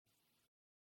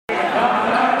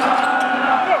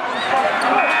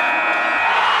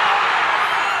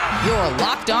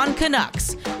Locked On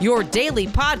Canucks, your daily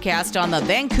podcast on the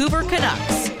Vancouver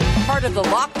Canucks. Part of the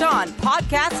Locked On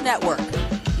Podcast Network,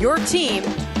 your team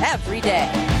every day.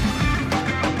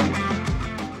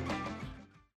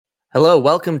 Hello,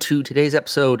 welcome to today's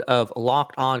episode of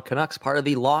Locked On Canucks, part of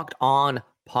the Locked On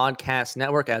Podcast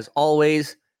Network. As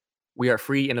always, we are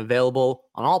free and available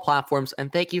on all platforms,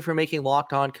 and thank you for making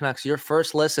Locked On Canucks your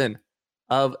first listen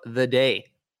of the day.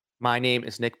 My name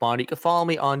is Nick Bondy. You can follow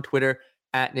me on Twitter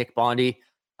at Nick Bondy.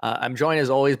 I'm joined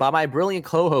as always by my brilliant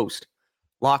co-host,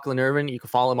 Lachlan Irvin. You can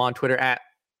follow him on Twitter at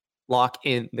Lock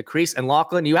in the Crease. And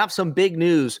Lachlan, you have some big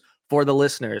news for the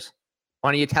listeners.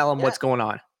 Why don't you tell them what's going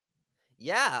on?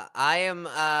 Yeah, I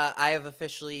have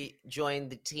officially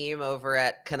joined the team over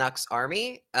at Canucks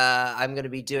Army. I'm going to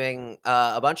be doing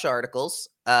a bunch of articles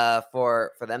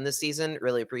for them this season.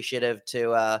 Really appreciative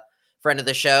to friend of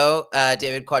the show,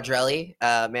 David Quadrelli,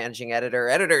 managing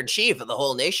editor-in-chief of the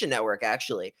Whole Nation Network,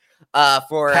 actually.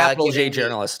 For Capital J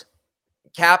journalist.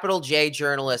 Capital J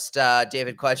journalist,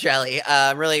 David Quadrelli.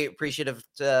 I'm really appreciative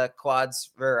to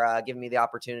Quads for giving me the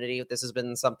opportunity. This has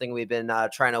been something we've been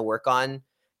trying to work on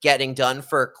getting done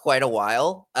for quite a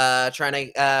while,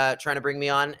 trying to bring me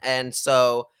on. And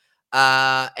so,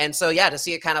 yeah, to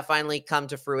see it kind of finally come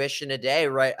to fruition today,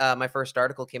 right? My first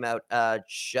article came out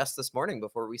just this morning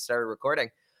before we started recording.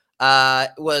 It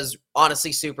was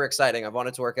honestly super exciting. I've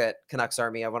wanted to work at Canucks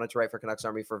Army. I wanted to write for Canucks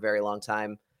Army for a very long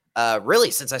time. Really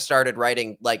since I started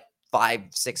writing like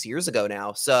 5-6 years ago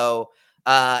now. So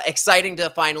exciting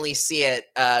to finally see it,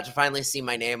 to finally see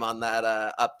my name on that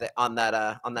on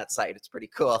that site. It's pretty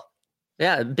cool.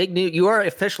 Yeah, big news. You are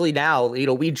officially now,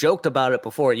 we joked about it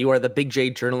before. You are the Big J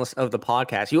journalist of the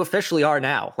podcast. You officially are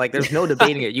now. Like, there's no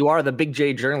debating it. You are the Big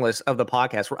J journalist of the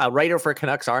podcast. A writer for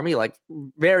Canucks Army, like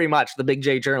very much the Big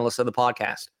J journalist of the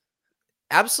podcast.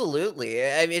 Absolutely.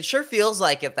 I mean, it sure feels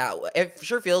like it that way. It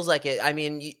sure feels like it. I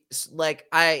mean, like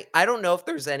I don't know if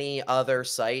there's any other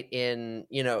site in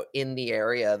the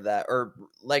area that, or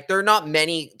like there are not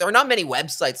many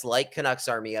websites like Canucks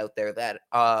Army out there that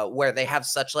where they have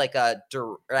such like a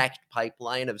direct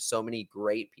pipeline of so many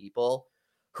great people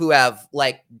who have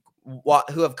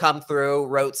come through,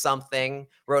 wrote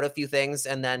a few things,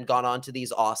 and then gone on to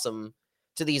these awesome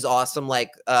like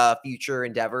future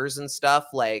endeavors and stuff,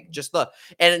 like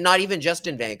and not even just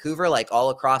in Vancouver, like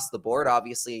all across the board.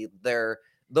 Obviously the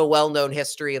well-known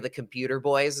history of the Computer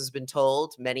Boys has been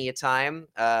told many a time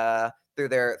through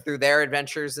their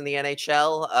adventures in the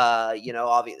NHL,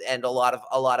 and a lot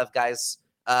of guys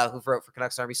who wrote for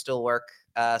Canucks Army still work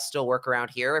around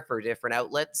here for different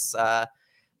outlets.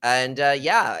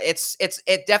 It's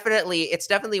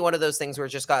definitely one of those things where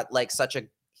it's just got like such a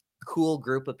cool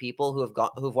group of people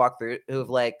who've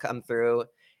like come through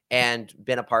and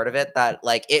been a part of it, that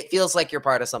like it feels like you're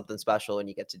part of something special when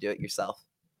you get to do it yourself.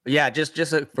 Yeah, just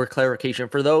for clarification,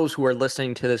 for those who are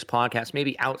listening to this podcast,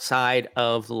 maybe outside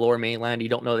of the Lower Mainland, you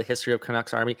don't know the history of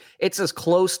Canucks Army. It's as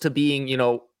close to being,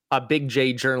 a Big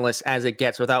J journalist as it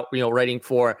gets without, writing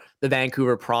for the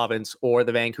Vancouver province or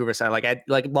the Vancouver side.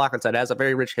 Like Lachlan said, it has a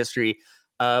very rich history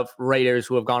of writers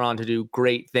who have gone on to do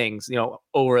great things,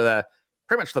 over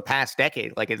pretty much the past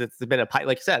decade. Like it's been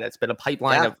like you said, it's been a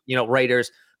pipeline of,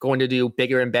 writers going to do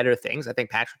bigger and better things. I think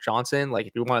Patrick Johnson, like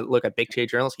if you want to look at Big J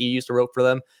journalists, he used to wrote for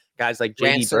them. Guys like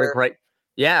JD Burke, right?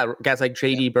 Yeah. Guys like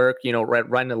JD Burke,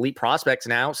 running Elite Prospects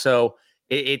now. So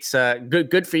it's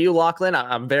good for you, Lachlan.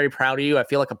 I'm very proud of you. I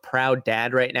feel like a proud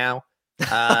dad right now.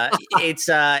 I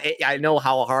know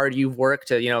how hard you've worked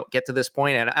to, get to this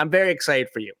point, and I'm very excited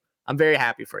for you. I'm very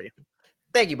happy for you.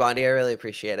 Thank you, Bondy. I really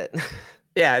appreciate it.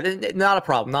 Yeah, not a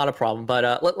problem.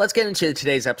 But let's get into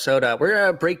today's episode. We're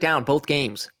going to break down both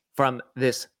games from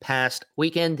this past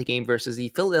weekend, the game versus the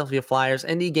Philadelphia Flyers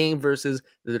and the game versus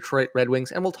the Detroit Red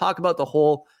Wings. And we'll talk about the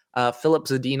whole Filip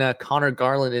Zadina, Connor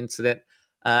Garland incident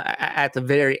at the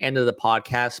very end of the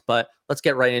podcast. But let's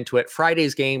get right into it.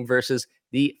 Friday's game versus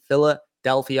the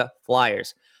Philadelphia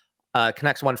Flyers.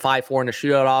 Canucks won 5-4 in a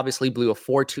shootout, obviously blew a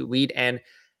 4-2 lead. And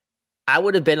I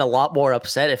would have been a lot more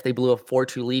upset if they blew a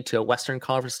 4-2 lead to a Western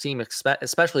Conference team,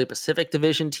 especially a Pacific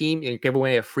Division team. You give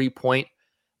away a free point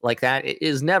like that. It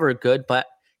is never good, but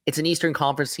it's an Eastern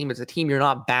Conference team. It's a team you're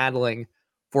not battling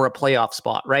for a playoff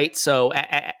spot, right? So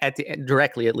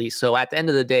directly, at least. So at the end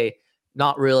of the day,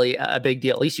 not really a big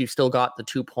deal. At least you've still got the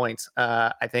 2 points,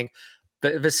 I think.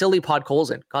 But Vasily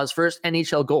Podkolzin got his first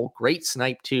NHL goal. Great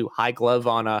snipe, too. High glove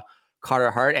on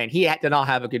Carter Hart, and he did not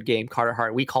have a good game, Carter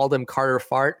Hart. We called him Carter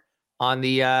Fart on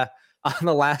the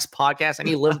last podcast, and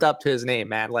he lived up to his name,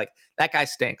 man. Like, that guy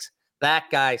stinks.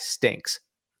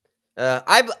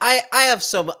 I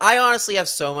honestly have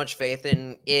so much faith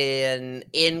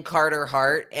in Carter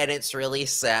Hart, and it's really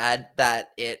sad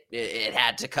that it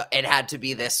had to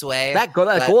be this way. That goal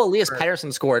Elias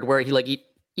Pettersson scored, where he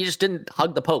just didn't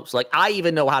hug the post. Like I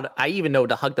even know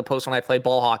to hug the post when I play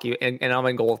ball hockey, and I'm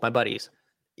in goal with my buddies.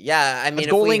 Yeah, I mean,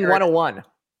 goaling 101.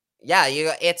 Yeah,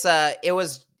 it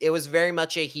was very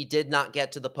much he did not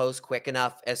get to the post quick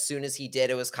enough. As soon as he did,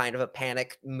 it was kind of a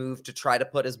panic move to try to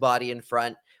put his body in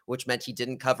front, which meant he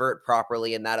didn't cover it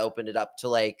properly, and that opened it up to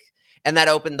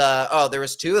there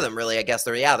was two of them really. I guess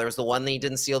there was the one that he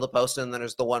didn't seal the post, and then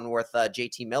there's the one with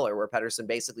JT Miller where Pettersson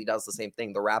basically does the same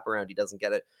thing. The wraparound, he doesn't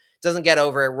get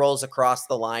over it, rolls across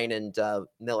the line, and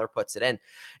Miller puts it in.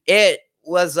 It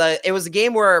was a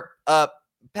game where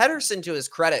Pettersson, to his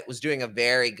credit, was doing a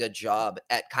very good job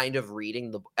at kind of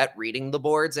reading the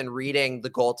boards and reading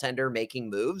the goaltender making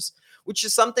moves, which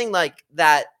is something like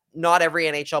that not every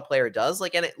NHL player does.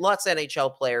 Like, and lots of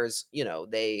NHL players,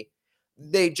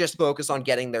 they just focus on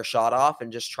getting their shot off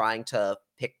and just trying to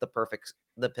pick the perfect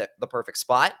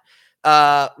spot.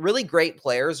 Really great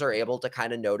players are able to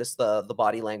kind of notice the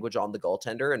body language on the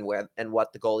goaltender and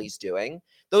what the goalie's doing.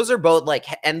 Those are both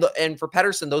and for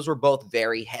Pettersson, those were both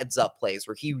very heads up plays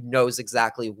where he knows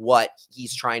exactly what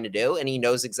he's trying to do, and he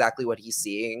knows exactly what he's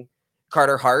seeing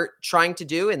Carter Hart trying to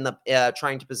do in the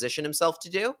trying to position himself to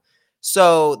do.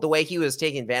 So the way he was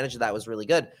taking advantage of that was really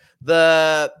good.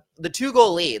 The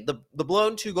 2-goal lead, the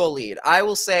blown 2-goal lead, I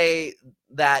will say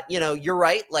that, you're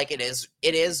right. Like it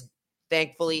is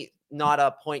thankfully not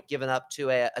a point given up to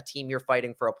a team you're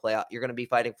fighting for a playoff. You're going to be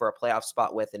fighting for a playoff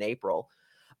spot with in April.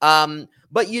 But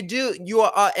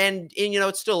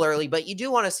it's still early, but you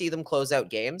do want to see them close out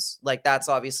games. Like that's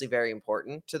obviously very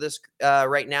important to this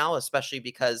right now, especially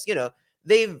because,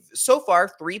 they've so far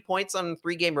 3 points on a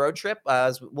 3-game road trip.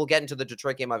 We'll get into the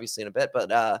Detroit game obviously in a bit,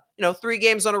 but 3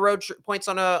 games on a road points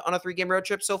on a 3-game road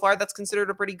trip so far. That's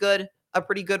considered a pretty good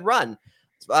run.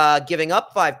 Giving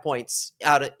up 5 points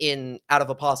out of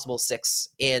a possible 6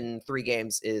 in 3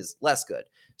 games is less good.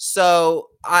 So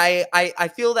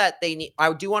I feel that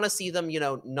I do want to see them,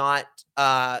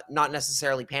 not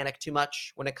necessarily panic too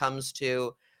much when it comes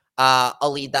to a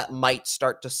lead that might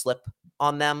start to slip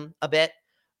on them a bit.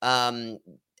 I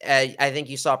think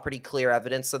you saw pretty clear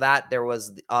evidence of that. There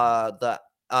was on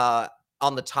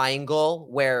the tying goal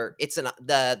where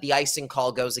the icing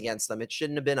call goes against them. It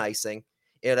shouldn't have been icing.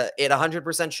 It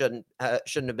 100% shouldn't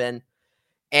have been.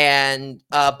 And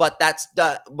but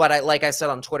like I said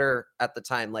on Twitter at the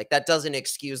time, like that doesn't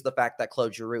excuse the fact that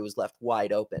Claude Giroux was left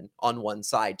wide open on one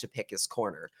side to pick his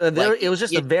corner. It was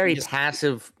just a very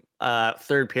passive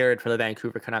third period for the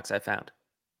Vancouver Canucks. I found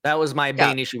that was my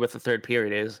main issue with the third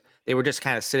period is they were just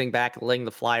kind of sitting back and letting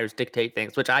the Flyers dictate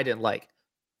things, which I didn't like.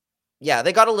 Yeah,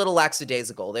 they got a little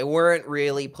lackadaisical. They weren't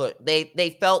really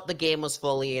they felt the game was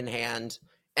fully in hand.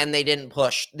 And they didn't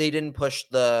push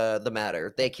the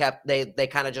matter. They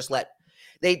kind of just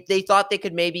they thought they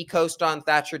could maybe coast on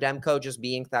Thatcher Demko just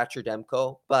being Thatcher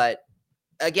Demko. But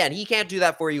again, he can't do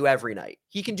that for you every night.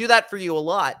 He can do that for you a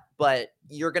lot, but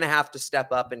you're going to have to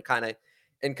step up and kind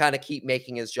of keep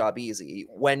making his job easy.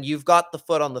 When you've got the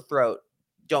foot on the throat,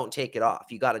 don't take it off.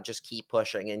 You got to just keep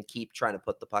pushing and keep trying to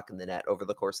put the puck in the net over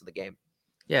the course of the game.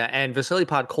 Yeah, and Vasily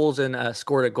Podkolzin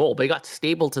scored a goal, but he got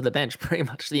stapled to the bench pretty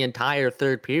much the entire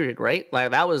third period, right?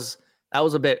 Like that was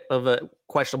a bit of a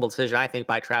questionable decision, I think,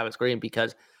 by Travis Green,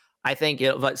 because I think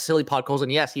Vasily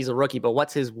Podkolzin, yes, he's a rookie, but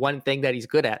what's his one thing that he's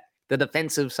good at? The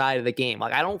defensive side of the game.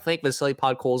 Like I don't think Vasily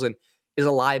Podkolzin is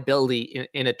a liability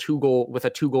in a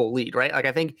 2-goal lead, right? Like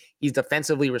I think he's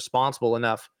defensively responsible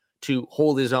enough to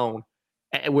hold his own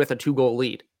with a 2-goal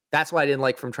lead. That's what I didn't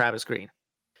like from Travis Green.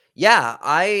 Yeah,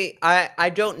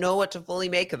 I don't know what to fully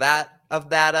make of that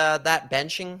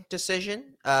benching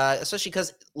decision, especially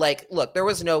because look, there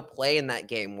was no play in that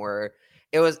game where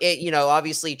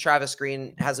obviously Travis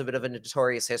Green has a bit of a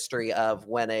notorious history of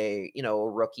when a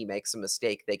rookie makes a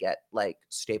mistake, they get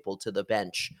stapled to the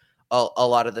bench a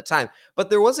lot of the time. But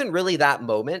there wasn't really that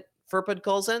moment for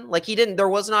Podkolzin. There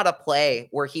was not a play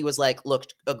where he was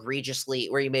looked egregiously,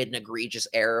 where he made an egregious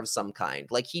error of some kind.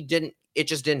 It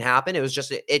just didn't happen.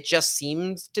 It just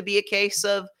seemed to be a case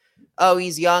of, oh,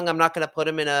 he's young, I'm not going to put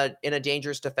him in a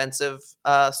dangerous defensive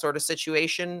sort of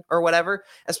situation or whatever,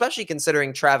 especially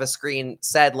considering Travis Green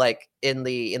said in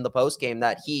the post game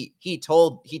that he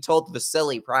told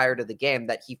Vasily prior to the game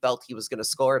that he felt he was going to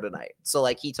score tonight. So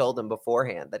he told him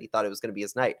beforehand that he thought it was going to be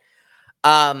his night.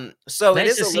 So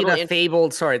nice to see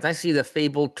the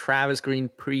fabled Travis Green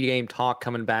pregame talk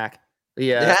coming back.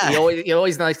 Yeah, you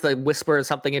always nice to whisper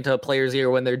something into a player's ear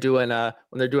when they're doing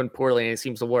poorly, and it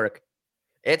seems to work.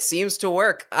 It seems to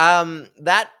work.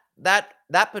 That that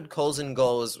Podkolzin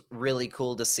goal was really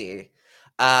cool to see.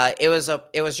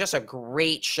 It was just a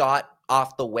great shot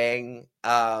off the wing.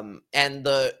 And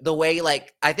the way,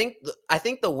 like, I think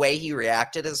the way he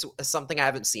reacted is something I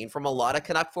haven't seen from a lot of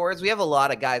Canuck forwards. We have a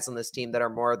lot of guys on this team that are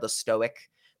more the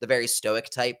very stoic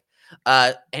type.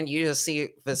 And you just see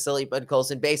Vasily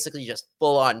Podkolzin basically just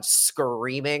full on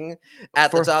screaming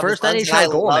at the top first of his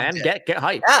NHL goal, man. it. Get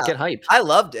hyped. Yeah, get hyped. I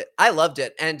loved it.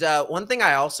 And one thing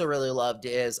I also really loved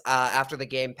is after the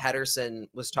game, Pettersson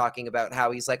was talking about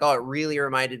how he's like, oh, it really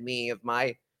reminded me of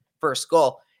my first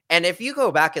goal. And if you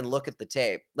go back and look at the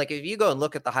tape, like if you go and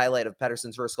look at the highlight of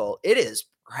Pettersson's first goal, it is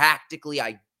practically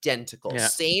identical. Yeah.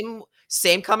 Same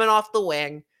coming off the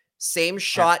wing. Same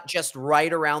shot, just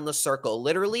right around the circle.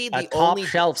 Literally, a top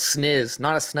shelf sniz,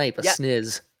 not a snipe, a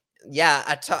sniz. Yeah,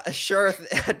 a top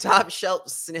shelf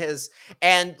sniz.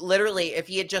 And literally, if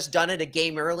he had just done it a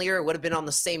game earlier, it would have been on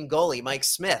the same goalie, Mike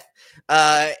Smith.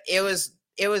 It's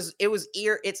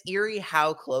eerie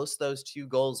how close those two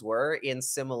goals were in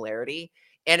similarity.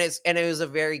 And it was a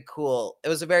very cool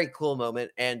moment.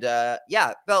 And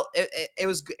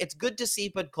it's good to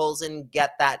see Podkolzin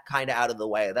get that kind of out of the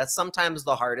way. That's sometimes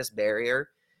the hardest barrier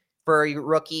for a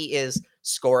rookie, is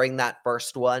scoring that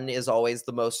first one is always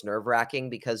the most nerve-wracking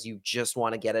because you just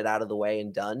want to get it out of the way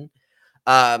and done.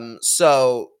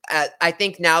 So I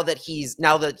think now that he's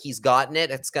gotten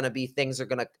it, it's going to be,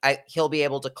 he'll be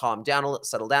able to calm down,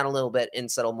 settle down a little bit,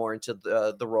 and settle more into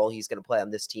the role he's going to play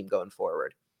on this team going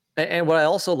forward. And what I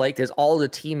also liked is all the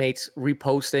teammates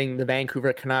reposting the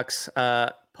Vancouver Canucks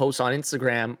posts on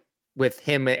Instagram with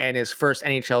him and his first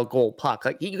NHL goal puck.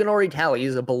 Like, you can already tell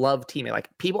he's a beloved teammate. Like,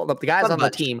 people, the guys on the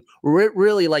team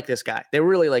really like this guy. They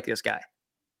really like this guy.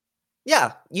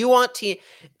 Yeah, you want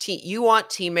you want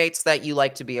teammates that you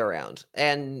like to be around,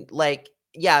 and like,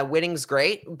 yeah, winning's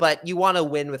great, but you want to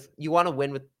win with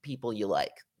people you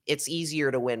like. It's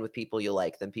easier to win with people you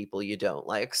like than people you don't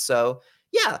like. So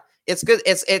yeah, it's good.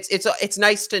 It's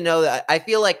nice to know that. I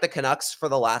feel like the Canucks for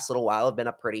the last little while have been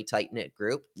a pretty tight knit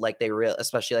group. Like,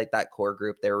 especially like that core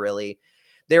group. They're a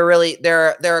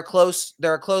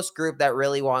close group that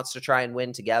really wants to try and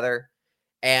win together,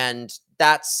 and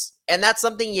that's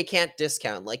something you can't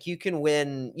discount. Like, you can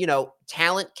win.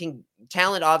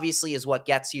 Talent obviously is what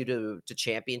gets you to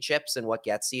championships and what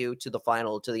gets you to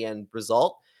the end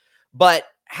result. But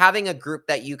having a group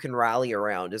that you can rally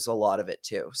around is a lot of it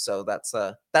too. So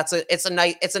it's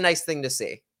a nice thing to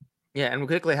see. Yeah, and we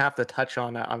quickly have to touch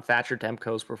on Thatcher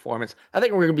Demko's performance. I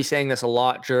think we're going to be saying this a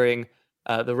lot during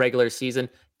the regular season.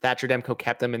 Thatcher Demko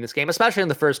kept them in this game, especially in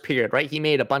the first period, right? He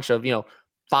made a bunch of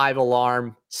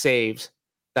 5-alarm saves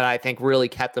that I think really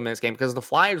kept them in this game, because the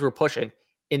Flyers were pushing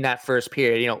in that first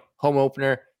period. Home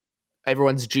opener,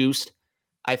 everyone's juiced.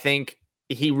 I think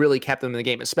he really kept them in the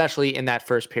game, especially in that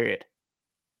first period.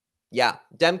 Yeah,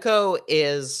 Demko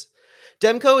is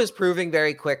proving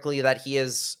very quickly that he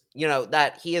is,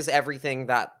 everything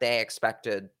that they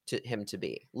expected him to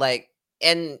be. Like,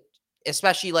 and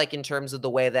especially like in terms of the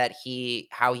way that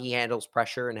how he handles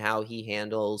pressure and how he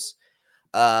handles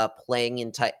playing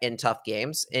in tough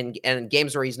games and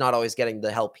games where he's not always getting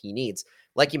the help he needs.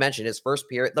 Like you mentioned,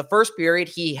 the first period,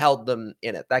 he held them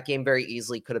in it. That game very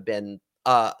easily could have been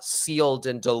sealed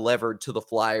and delivered to the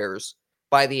Flyers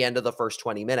by the end of the first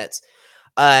 20 minutes.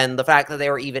 And the fact that they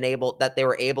were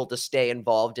able to stay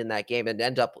involved in that game and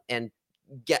end up and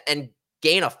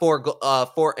gain four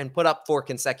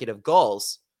consecutive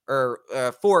goals, or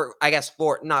four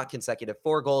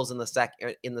goals in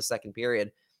the second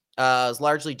period, is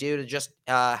largely due to just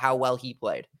how well he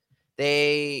played.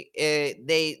 They're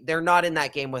not in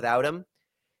that game without him.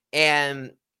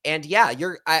 And yeah,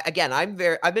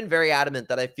 I've been very adamant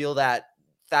that I feel that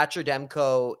Thatcher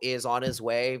Demko is on his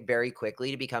way very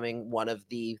quickly to becoming one of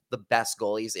the best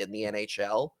goalies in the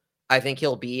NHL. I think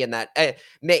he'll be in that. I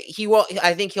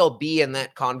think he'll be in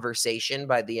that conversation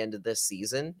by the end of this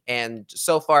season. And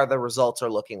so far, the results are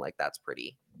looking like that's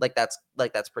pretty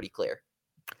clear.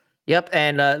 Yep,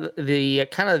 and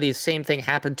the same thing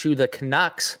happened to the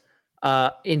Canucks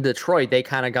in Detroit. They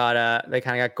kind of got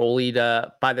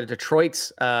goalied by the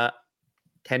Detroit's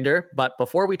tender. But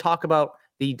before we talk about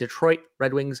the Detroit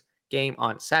Red Wings game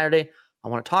on Saturday, I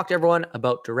want to talk to everyone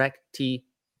about DirecTV.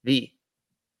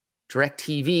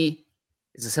 DirecTV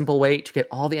is a simple way to get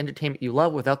all the entertainment you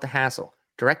love without the hassle.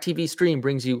 DirecTV Stream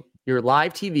brings you your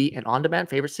live TV and on-demand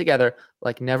favorites together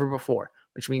like never before,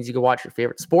 which means you can watch your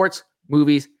favorite sports,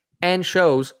 movies, and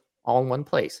shows all in one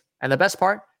place. And the best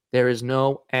part, there is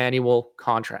no annual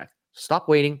contract. Stop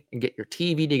waiting and get your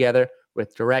TV together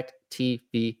with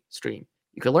DirecTV Stream.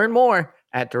 You can learn more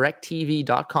at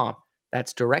directtv.com.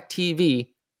 That's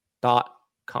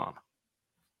directtv.com.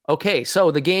 Okay,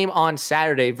 so the game on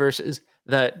Saturday versus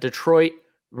the Detroit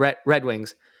Red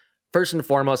Wings. First and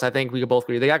foremost, I think we could both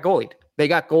agree they got goalied. They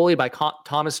got goalied by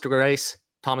Thomas Greiss.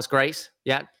 Thomas Greiss,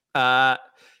 yeah.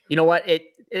 You know what? And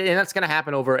that's going to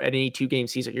happen over any 2-game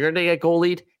season. You're going to get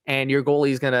goalied, and your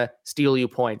goalie is going to steal you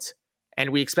points. And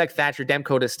we expect Thatcher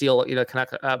Demko to steal,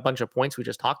 connect a bunch of points. We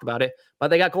just talked about it, but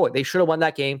they got goalied. They should have won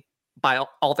that game by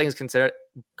all things considered.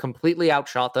 Completely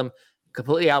outshot them,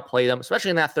 completely outplayed them,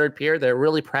 especially in that third period. They're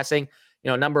really pressing.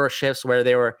 A number of shifts where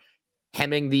they were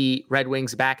hemming the Red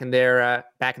Wings back in their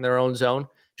own zone.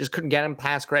 Just couldn't get him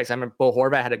past Greiss. I remember Bo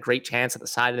Horvat had a great chance at the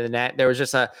side of the net. There was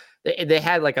just they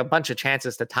had like a bunch of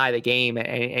chances to tie the game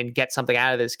and get something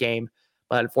out of this game,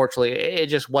 but unfortunately, it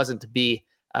just wasn't to be.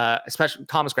 Especially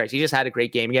Thomas Greiss, he just had a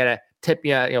great game. You got to tip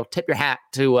your hat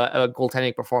to a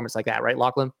goaltending performance like that, right,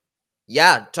 Lachlan?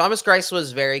 Yeah, Thomas Greiss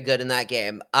was very good in that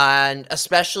game, and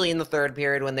especially in the third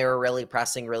period when they were really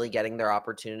pressing, really getting their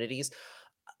opportunities.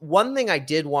 One thing I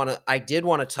did want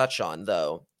to touch on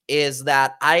though is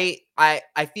that I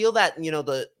feel that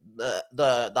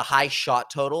the high shot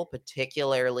total,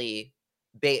 particularly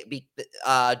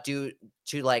due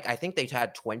to I think they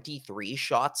had 23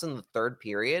 shots in the third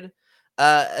period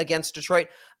against Detroit.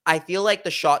 I feel like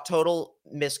the shot total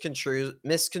misconstrues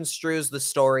the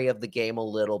story of the game a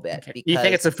little bit. Okay. Because you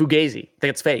think it's a fugazi?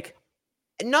 Think it's fake?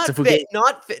 Not fake.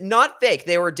 Not fake.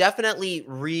 They were definitely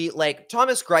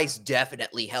Thomas Greiss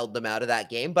definitely held them out of that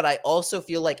game. But I also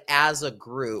feel like as a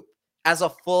group, as a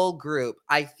full group,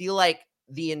 I feel like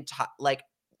the entire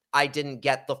I didn't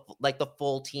get the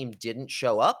full team didn't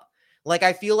show up.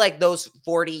 I feel like those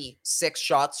 46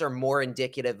 shots are more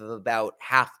indicative of about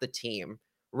half the team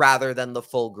rather than the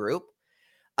full group.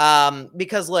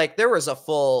 Because the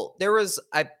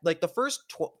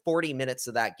first 40 minutes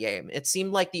of that game, it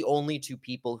seemed like the only two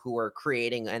people who were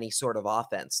creating any sort of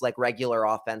offense, regular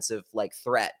offensive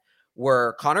threat,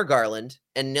 were Connor Garland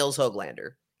and Nils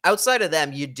Höglander. Outside of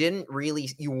them, you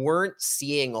weren't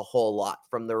seeing a whole lot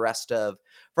from the rest of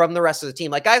the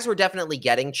team. Guys were definitely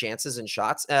getting chances and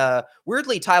shots.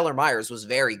 Weirdly, Tyler Myers was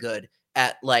very good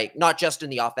at not just in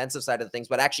the offensive side of things,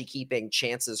 but actually keeping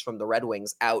chances from the Red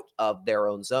Wings out of their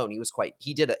own zone.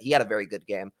 He had a very good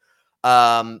game.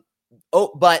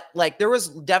 But there was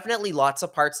definitely lots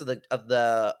of parts of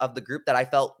the group that I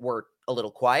felt were a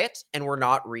little quiet and were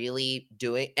not really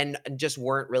doing and just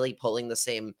weren't really pulling the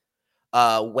same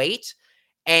weight.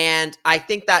 And I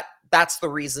think that's the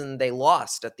reason they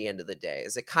lost at the end of the day.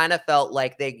 Is it kind of felt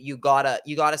like you got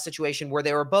a situation where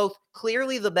they were both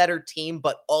clearly the better team,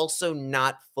 but also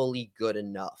not fully good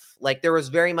enough. There was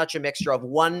very much a mixture of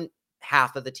one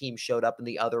half of the team showed up and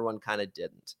the other one kind of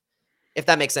didn't. If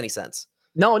that makes any sense.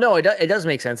 No, it does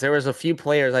make sense. There was a few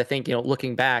players, I think,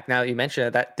 looking back, now that you mentioned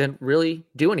it, that didn't really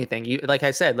do anything. Like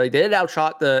I said, they did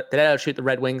outshoot the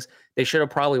Red Wings. They should have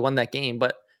probably won that game,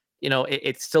 but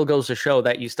it still goes to show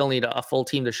that you still need a full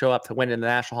team to show up to win in the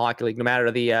National Hockey League, no matter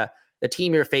the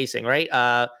team you're facing, right?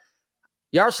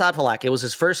 Yaroslav Halak, it was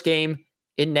his first game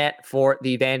in net for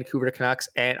the Vancouver Canucks,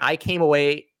 and I came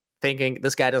away thinking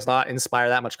this guy does not inspire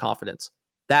that much confidence.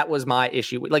 That was my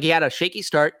issue. He had a shaky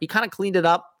start. He kind of cleaned it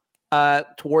up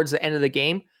towards the end of the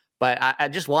game, but I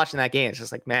just watching that game, it's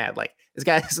just man, this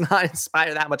guy does not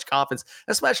inspire that much confidence,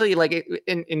 especially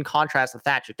in contrast to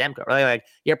Thatcher Demko. Right?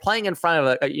 You're playing in front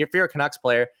of if you're a Canucks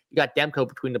player, you got Demko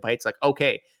between the bites.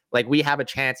 Okay, we have a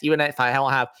chance, even if I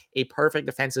don't have a perfect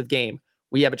defensive game,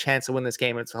 we have a chance to win this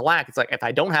game. And it's Halak. It's if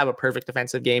I don't have a perfect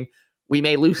defensive game, we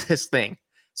may lose this thing.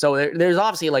 So there's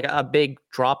obviously a big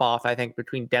drop off, I think,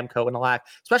 between Demko and Halak,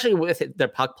 especially with their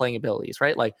puck playing abilities,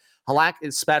 right? Halak,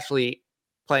 especially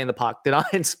playing the puck, did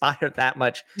not inspire that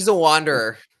much. He's a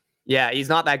wanderer. Yeah, he's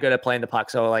not that good at playing the puck.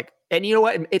 So and you know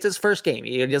what? It's his first game.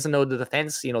 He doesn't know the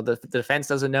defense. The defense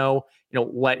doesn't know,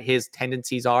 what his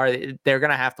tendencies are. They're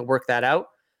going to have to work that out.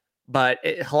 But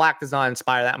Halak does not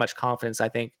inspire that much confidence, I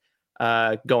think,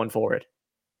 going forward.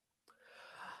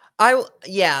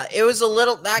 It was a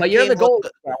little. But you're the goalie.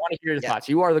 I want to hear your thoughts.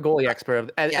 You are the goalie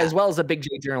expert, as well as a Big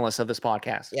J journalist of this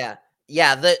podcast. Yeah.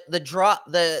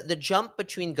 The jump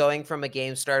between going from a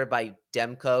game started by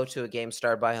Demko to a game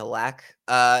started by Halak,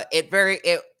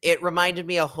 it reminded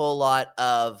me a whole lot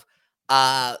of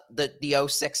the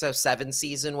 06-07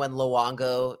 season when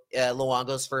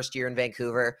Luongo's first year in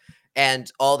Vancouver,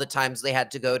 and all the times they had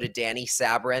to go to Danny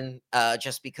Sabrin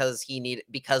just because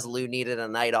Lou needed a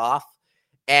night off.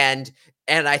 And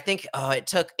I think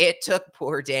it took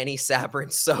poor Danny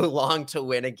Sabrin so long to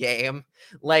win a game.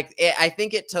 Like I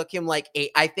think it took him like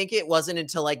I think it wasn't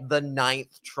until like the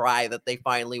 9th try that they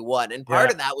finally won. And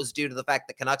part of that was due to the fact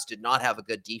the Canucks did not have a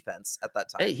good defense at that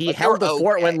time. Hey, he held the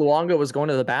fort when Luongo was going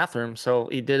to the bathroom, so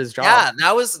he did his job. Yeah,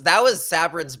 that was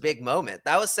Sabrin's big moment.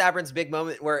 That was Sabrin's big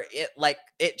moment where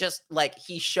it just like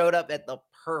he showed up at the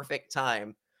perfect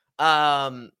time.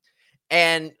 And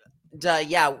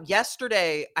yeah,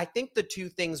 yesterday, I think there were two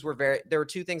things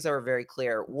that were very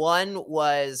clear. One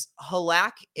was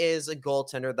Halak is a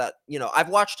goaltender that, I've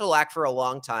watched Halak for a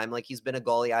long time. Like he's been a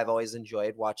goalie I've always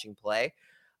enjoyed watching play.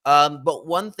 But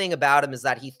one thing about him is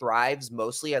that he thrives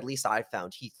mostly, at least I've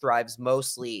found, he thrives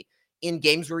mostly in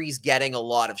games where he's getting a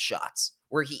lot of shots,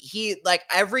 where he like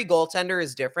every goaltender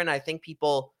is different. I think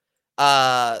people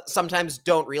sometimes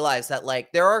don't realize that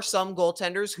like there are some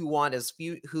goaltenders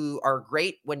who are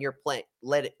great when you're playing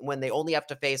when they only have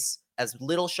to face as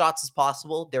little shots as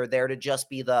possible. They're there to just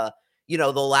be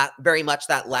very much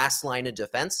that last line of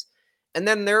defense. And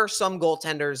then there are some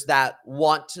goaltenders that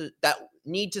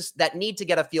need to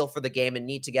get a feel for the game and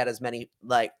need to get as many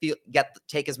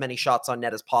take as many shots on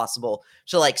net as possible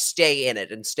to like stay in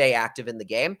it and stay active in the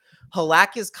game.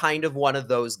 Halak is kind of one of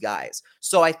those guys.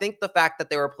 So I think the fact that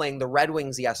they were playing the Red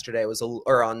Wings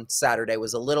on Saturday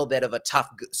was a little bit of a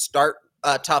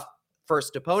tough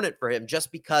first opponent for him,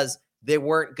 just because they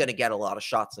weren't going to get a lot of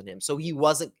shots on him. So he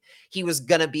was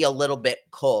going to be a little bit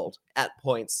cold at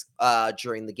points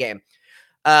during the game.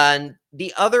 And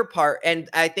the other part, and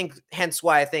I think hence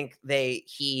why I think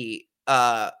he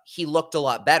looked a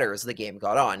lot better as the game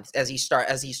got on, as he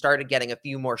started getting a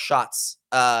few more shots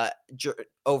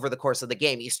over the course of the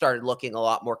game. He started looking a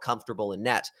lot more comfortable in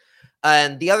net.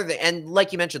 And the other thing, and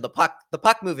like you mentioned, the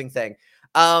puck moving thing.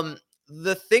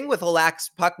 The thing with Halak's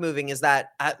puck moving is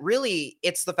that really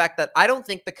it's the fact that I don't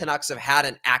think the Canucks have had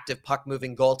an active puck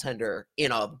moving goaltender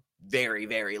in a very,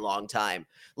 very long time.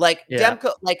 Like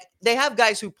Demko, like they have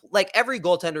guys who like every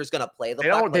goaltender is going to play the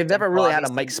puck. They've never really had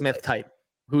a Mike Smith type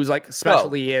who's like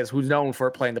who's known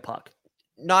for playing the puck.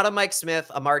 Not a Mike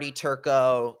Smith, a Marty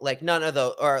Turco, like none of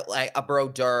those, or like a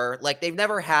Brodeur. Like they've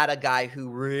never had a guy who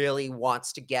really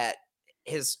wants to get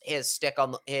his stick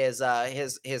on his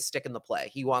stick in the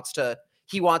play. He wants to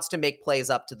make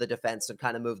plays up to the defense and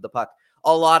kind of move the puck.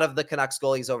 A lot of the Canucks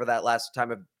goalies over that last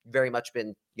time have very much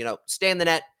been, stay in the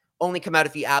net, only come out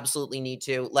if you absolutely need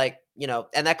to,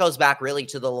 and that goes back really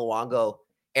to the Luongo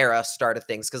era start of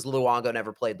things, because Luongo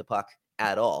never played the puck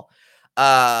at all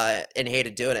and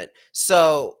hated doing it.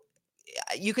 So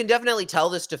you can definitely tell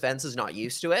this defense is not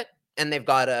used to it, and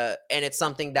and it's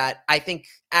something that I think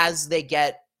as they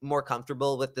get more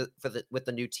comfortable with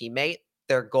the new teammate,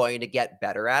 they're going to get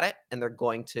better at it, and they're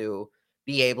going to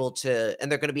be able to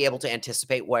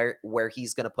anticipate where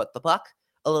he's going to put the puck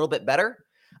a little bit better.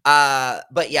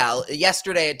 But yeah,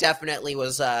 yesterday it definitely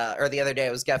was, or the other day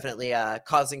it was definitely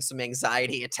causing some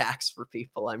anxiety attacks for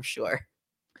people, I'm sure.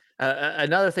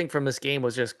 Another thing from this game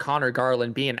was just Connor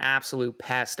Garland being an absolute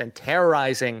pest and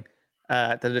terrorizing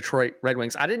the Detroit Red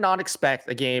Wings. I did not expect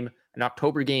an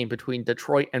October game between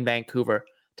Detroit and Vancouver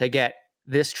to get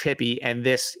this chippy and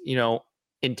this,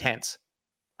 intense.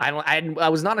 I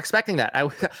was not expecting that. I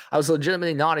was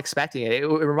legitimately not expecting it. It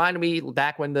reminded me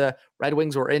back when the Red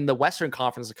Wings were in the Western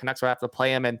Conference, the Canucks would have to play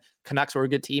them, and Canucks were a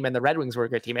good team, and the Red Wings were a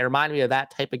good team. It reminded me of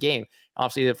that type of game.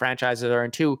 Obviously, the franchises are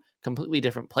in two completely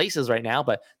different places right now,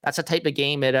 but that's a type of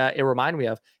game it reminded me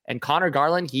of. And Connor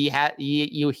Garland, he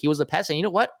was a pest. And you know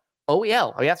what?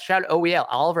 OEL. We have to shout out OEL,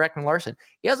 Oliver Ekman-Larsson.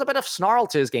 He has a bit of snarl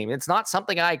to his game. It's not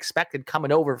something I expected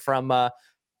coming over from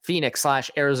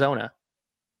Phoenix/Arizona.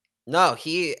 No,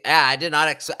 I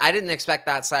didn't expect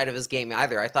that side of his game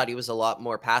either. I thought he was a lot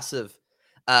more passive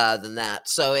than that.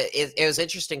 So it was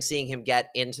interesting seeing him get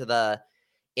into the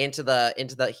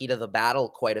heat of the battle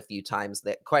quite a few times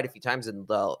in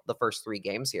the first 3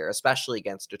 games here, especially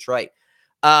against Detroit.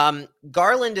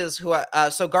 Garland is who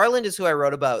I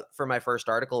wrote about for my first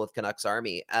article with Canucks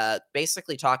Army,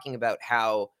 basically talking about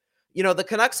how the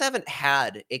Canucks haven't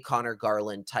had a Connor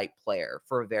Garland type player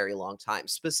for a very long time.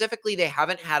 Specifically, they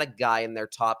haven't had a guy in their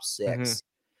top 6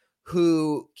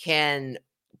 who can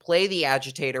play the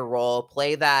agitator role,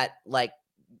 play that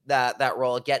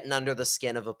role, getting under the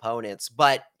skin of opponents,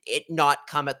 but it not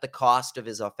come at the cost of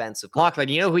his offensive. Lachlan,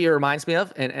 you know who he reminds me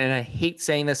of? And I hate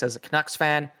saying this as a Canucks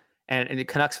fan, and the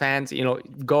Canucks fans,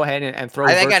 go ahead and throw.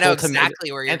 I think I know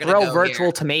exactly where you're going to go. And throw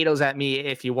virtual tomatoes at me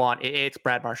if you want. It's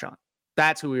Brad Marchand.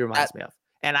 That's who he reminds me of.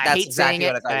 And I hate saying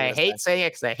it. I hate saying it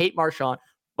because I hate Marchand,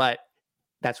 but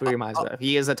that's who he reminds me of.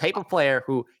 He is a type of player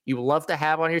who you love to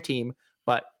have on your team,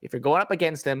 but if you're going up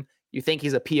against him, you think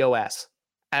he's a POS.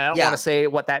 And I don't want to say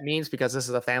what that means because this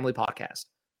is a family podcast.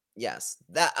 Yes.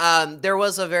 That there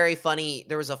was a very funny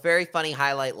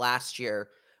highlight last year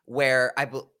where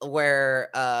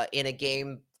in a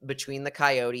game between the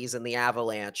Coyotes and the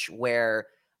Avalanche where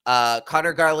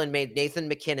Connor Garland made Nathan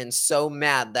MacKinnon so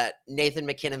mad that Nathan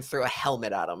MacKinnon threw a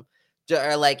helmet at him.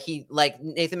 Or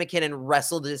Nathan MacKinnon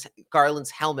wrestled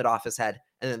Garland's helmet off his head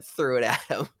and then threw it at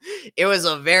him. It was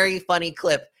a very funny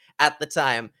clip at the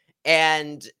time.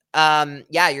 And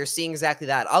you're seeing exactly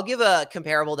that. I'll give a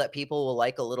comparable that people will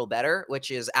like a little better,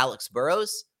 which is Alex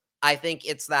Burrows. I think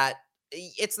it's that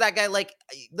guy. Like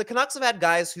the Canucks have had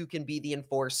guys who can be the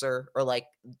enforcer or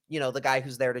the guy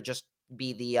who's there to just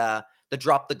be the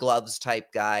drop the gloves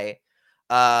type guy.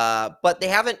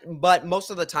 But most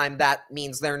of the time that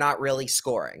means they're not really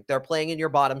scoring. They're playing in your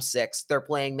bottom six. They're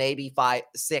playing maybe 5,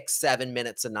 6, 7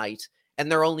 minutes a night. And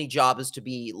their only job is to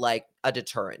be like a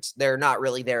deterrent. They're not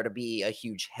really there to be a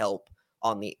huge help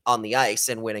on the ice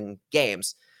and winning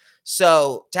games.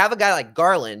 So to have a guy like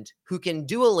Garland who can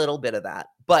do a little bit of that,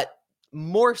 but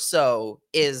more so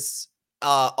is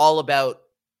all about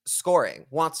scoring,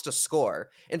 wants to score.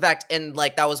 In fact, and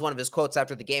that was one of his quotes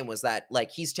after the game was that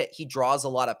he draws a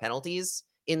lot of penalties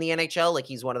in the NHL. Like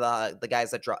he's one of the guys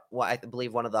that draw. Well, I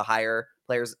believe one of the higher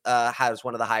players has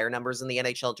one of the higher numbers in the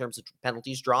NHL in terms of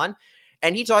penalties drawn.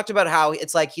 And he talked about how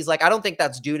it's he's like, I don't think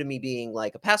that's due to me being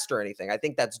like a pest or anything. I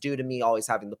think that's due to me always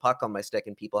having the puck on my stick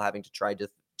and people having to try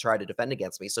to defend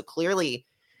against me. So clearly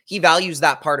he values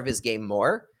that part of his game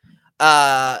more,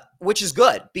 which is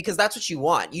good because that's what you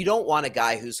want. You don't want a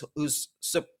guy whose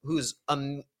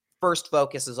first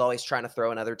focus is always trying to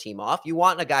throw another team off. You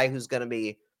want a guy who's going to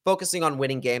be focusing on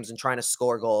winning games and trying to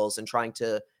score goals and trying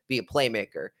to be a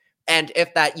playmaker. And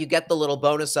if that you get the little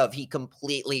bonus of he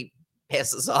completely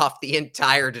pisses off the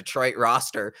entire Detroit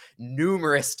roster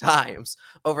numerous times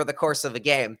over the course of a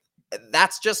game,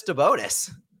 that's just a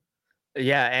bonus.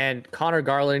 Yeah, and Connor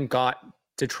Garland got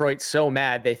Detroit so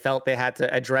mad they felt they had to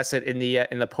address it in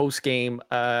the post-game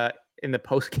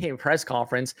press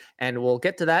conference, and we'll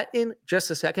get to that in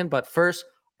just a second. But first,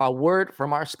 a word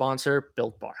from our sponsor,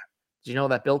 Built Bar. Do you know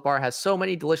that Built Bar has so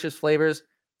many delicious flavors?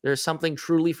 There's something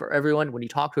truly for everyone. When you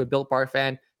talk to a Built Bar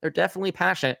fan, they're definitely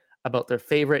passionate about their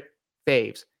favorite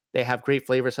faves. They have great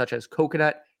flavors such as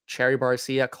coconut, cherry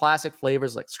barcia, classic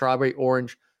flavors like strawberry,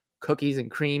 orange, cookies,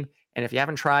 and cream. And if you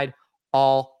haven't tried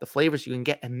all the flavors, you can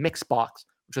get a mix box,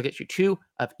 which will get you 2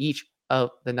 of each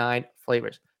of the 9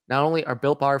 flavors. Not only are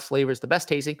Built Bar flavors the best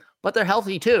tasting, but they're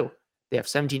healthy too. They have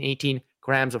 18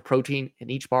 grams of protein in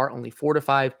each bar, only 4 to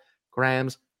 5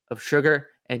 grams of sugar,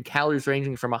 and calories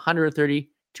ranging from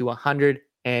 130 to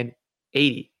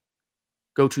 180.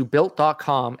 Go to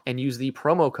built.com and use the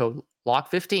promo code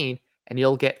LOCK15 and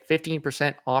you'll get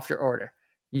 15% off your order.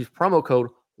 Use promo code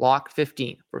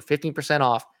LOCK15 for 15%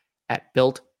 off at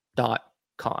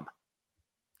built.com.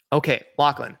 Okay,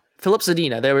 Lachlan, Filip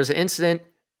Zadina. There was an incident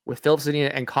with Filip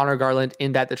Zadina and Connor Garland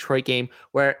in that Detroit game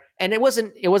where, and it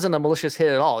wasn't a malicious hit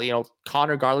at all.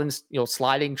 Connor Garland's,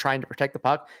 sliding, trying to protect the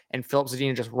puck, and Filip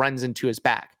Zadina just runs into his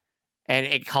back. And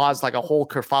it caused like a whole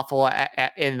kerfuffle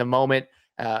in the moment,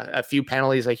 a few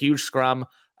penalties, a huge scrum,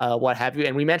 what have you.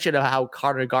 And we mentioned how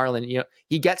Connor Garland,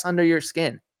 he gets under your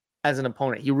skin as an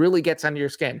opponent. He really gets under your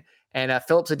skin. And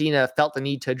Filip Zadina felt the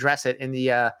need to address it in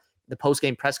the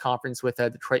post-game press conference with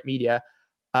Detroit media.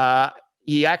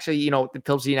 He actually,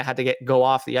 Filip Zadina had to go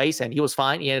off the ice, and he was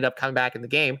fine. He ended up coming back in the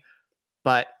game.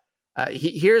 But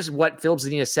here's what Filip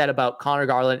Zadina said about Connor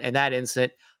Garland and that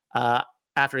incident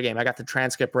after the game. I got the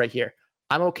transcript right here.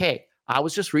 I'm okay. I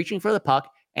was just reaching for the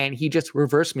puck, and he just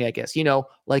reversed me, I guess,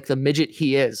 like the midget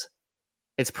he is.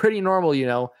 It's pretty normal,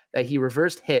 that he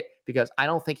reversed hit because I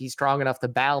don't think he's strong enough to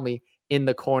battle me in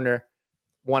the corner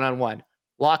one-on-one.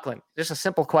 Lachlan, just a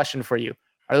simple question for you.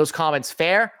 Are those comments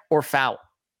fair or foul?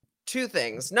 2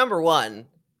 things. Number one,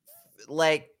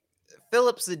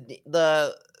 Filip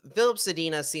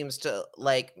Zadina seems to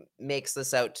makes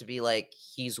this out to be like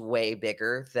he's way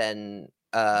bigger than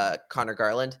Connor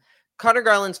Garland. Connor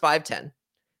Garland's 5'10".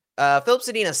 Filip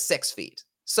Zadina's 6 feet.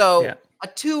 So a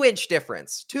 2-inch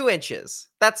difference, 2 inches.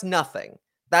 That's nothing.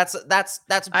 That's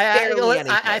barely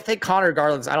anything. I think Connor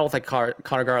Garland's. I don't think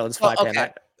Connor Garland's 5'10".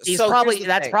 Okay. He's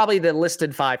probably the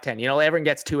listed 5'10". Everyone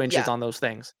gets 2 inches on those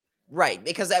things. Right,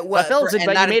 because but you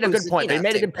made a good point. They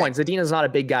made a good point. Zadina's not a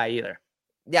big guy either.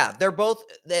 Yeah, they're both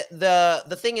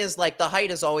the thing is the height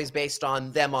is always based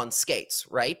on them on skates,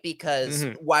 right? Because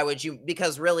why would you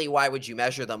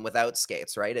measure them without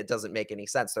skates, right? It doesn't make any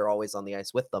sense. They're always on the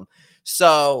ice with them.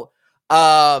 So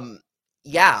so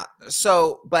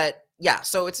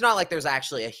it's not like there's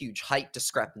actually a huge height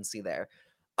discrepancy there.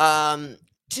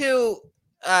 2,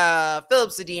 Philip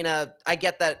Zadina, I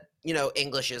get that,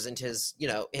 English isn't his,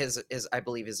 his I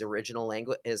believe his original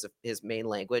language, his main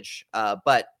language.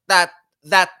 But that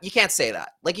you can't say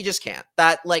that. Like, you just can't.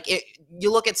 That, like,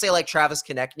 you look at, say, like Travis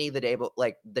Konechny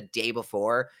the day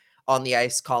before on the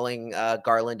ice, calling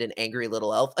Garland an angry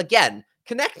little elf. Again,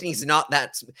 Konechny's not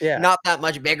that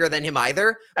much bigger than him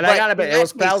either. And I gotta admit,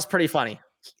 that was pretty funny.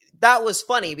 That was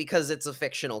funny because it's a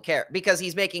fictional character. Because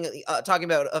he's talking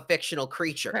about a fictional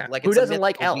creature. Yeah. Like, who doesn't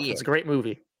like Elf? It's a great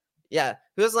movie. Yeah,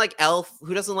 who doesn't like Elf?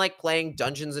 Who doesn't like playing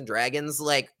Dungeons and Dragons?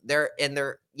 Like,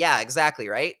 yeah, exactly,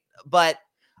 right. But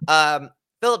what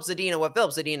Philip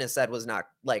Zadina said was not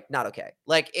okay.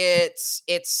 Like, it's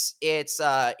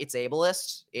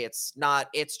ableist. It's not.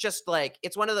 It's just like,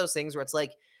 it's one of those things where it's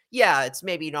like, yeah, it's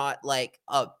maybe not like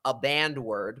a banned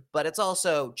word, but it's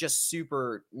also just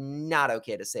super not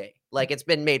okay to say. Like, it's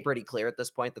been made pretty clear at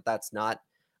this point that that's not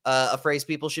a phrase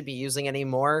people should be using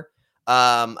anymore.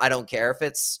 I don't care if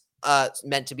it's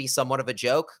meant to be somewhat of a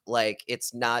joke. Like,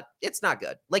 it's not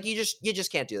good. Like, you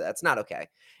just can't do that. It's not okay.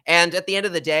 And at the end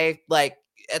of the day,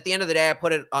 I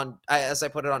put it on, as I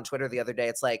put it on Twitter the other day,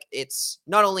 it's like, it's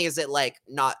not only is it like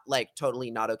not like totally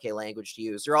not okay language to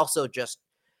use, you're also just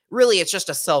really, it's just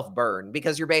a self-burn,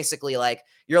 because you're basically like,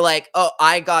 oh,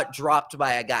 I got dropped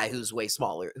by a guy who's way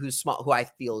smaller, who I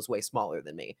feel is way smaller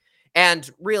than me. And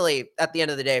really, at the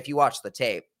end of the day, if you watch the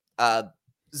tape,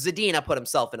 Zadina put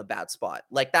himself in a bad spot.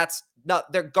 Like, that's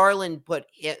not their Garland put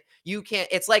it. You can't,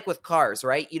 it's like with cars,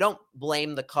 right? You don't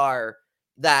blame the car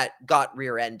that got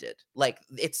rear-ended. Like,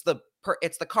 it's the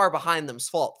car behind them's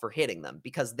fault for hitting them,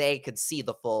 because they could see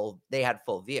they had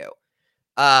full view.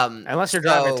 Unless you're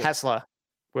driving a Tesla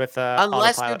with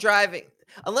unless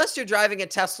autopilot. you're driving a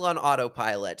Tesla on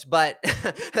autopilot. But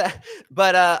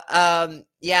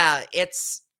yeah,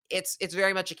 it's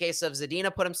very much a case of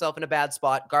Zadina put himself in a bad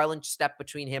spot. Garland stepped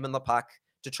between him and the puck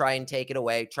to try and take it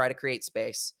away, try to create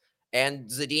space, and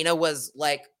Zadina was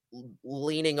like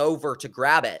leaning over to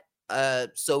grab it.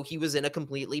 So he was in a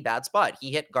completely bad spot.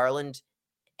 He hit Garland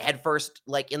headfirst,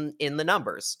 like in the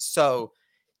numbers. So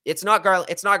it's not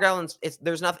Garland's.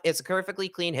 It's a perfectly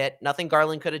clean hit. Nothing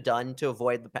Garland could have done to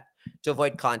avoid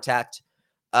contact.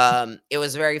 It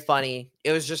was very funny.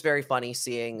 It was just very funny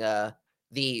seeing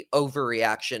the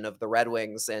overreaction of the Red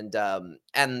Wings, and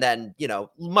then,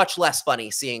 much less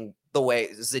funny seeing the way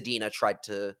Zadina tried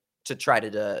to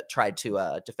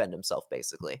defend himself,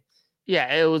 basically.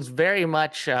 Yeah, it was very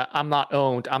much I'm not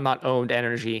owned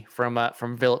energy from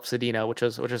Philip Zadina, which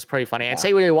was pretty funny. Yeah. And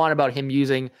say what you want about him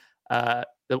using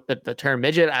the term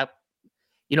midget.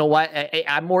 You know what?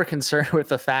 I'm more concerned with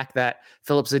the fact that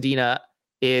Philip Zadina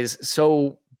is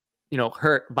so,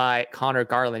 hurt by Connor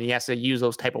Garland. He has to use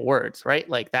those type of words, right?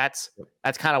 Like, that's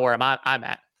kind of where I'm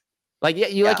at. Like,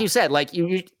 like you said, like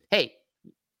hey,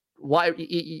 why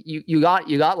you got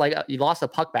like you lost a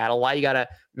puck battle? Why you got to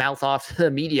mouth off to the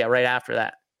media right after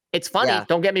that? It's funny. Yeah.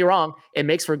 Don't get me wrong. It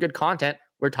makes for good content.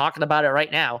 We're talking about it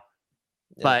right now,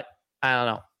 but I don't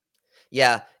know.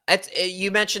 Yeah.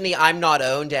 You mentioned the I'm not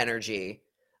owned energy.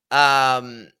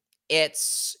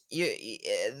 It's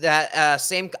that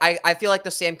same. I feel like the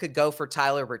same could go for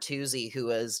Tyler Bertuzzi, who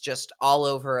is just all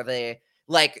over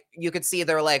like, you could see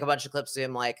there were like a bunch of clips of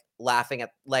him like laughing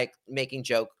at, like,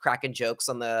 cracking jokes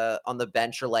on the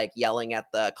bench, or like yelling at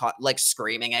like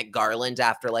screaming at Garland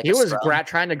after like he was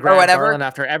trying to grab Garland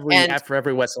after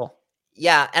every whistle.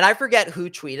 Yeah, and I forget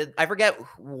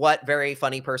what very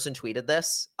funny person tweeted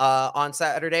this on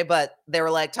Saturday, but they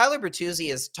were like, Tyler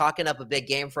Bertuzzi is talking up a big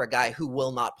game for a guy who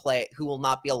will not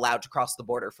be allowed to cross the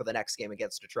border for the next game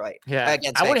against Detroit. Yeah,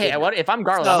 if I'm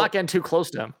Garland, I'm not getting too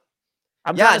close to him.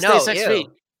 I'm trying to stay 6 feet.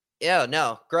 Yeah,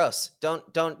 no, gross. Don't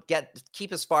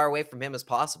keep as far away from him as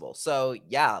possible. So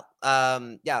there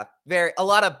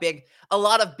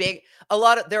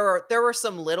were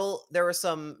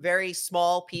some very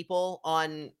small people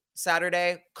on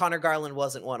Saturday. Connor Garland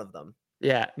wasn't one of them.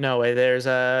 Yeah, no way. There's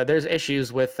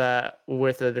issues with the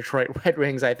Detroit Red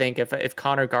Wings. I think if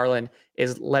Connor Garland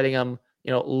is letting them,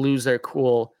 lose their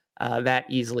cool that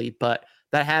easily. But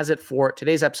that has it for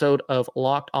today's episode of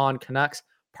Locked On Canucks,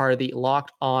 part of the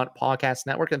Locked On Podcast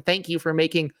Network. And thank you for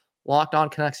making Locked On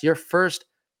Canucks your first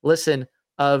listen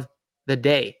of the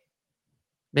day.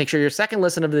 Make sure your second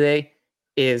listen of the day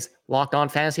is Locked On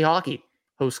Fantasy Hockey.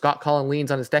 Host Scott Cullen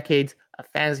leans on his decades of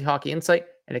fantasy hockey insight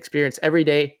and experience every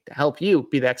day to help you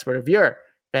be the expert of your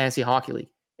fantasy hockey league.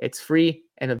 It's free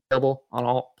and available on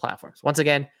all platforms. Once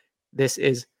again, this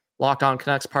is Locked On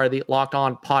Canucks, part of the Locked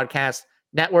On Podcast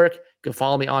Network. You can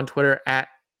follow me on Twitter at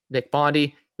Nick Bondi.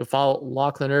 You can follow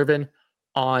Lachlan Irvin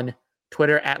on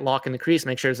Twitter at Lock in the Crease.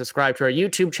 Make sure to subscribe to our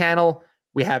YouTube channel.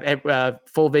 We have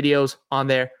full videos on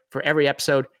there for every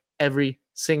episode, every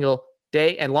single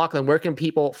day. And Lachlan, where can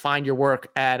people find your work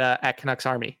at Canucks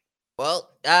Army? Well,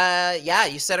 yeah,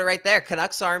 you said it right there.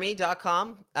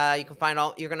 CanucksArmy.com. You can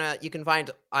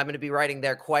find I'm going to be writing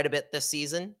there quite a bit this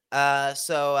season.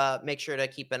 So make sure to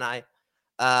keep an eye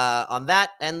on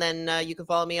that. And then you can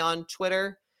follow me on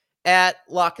Twitter at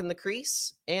Lock in the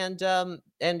Crease. And you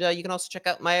can also check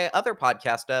out my other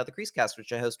podcast, The Creasecast,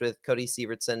 which I host with Cody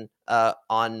Sievertson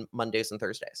on Mondays and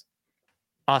Thursdays.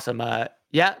 Awesome.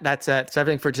 Yeah, that's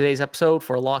everything for today's episode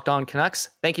for Locked On Canucks.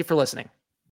 Thank you for listening.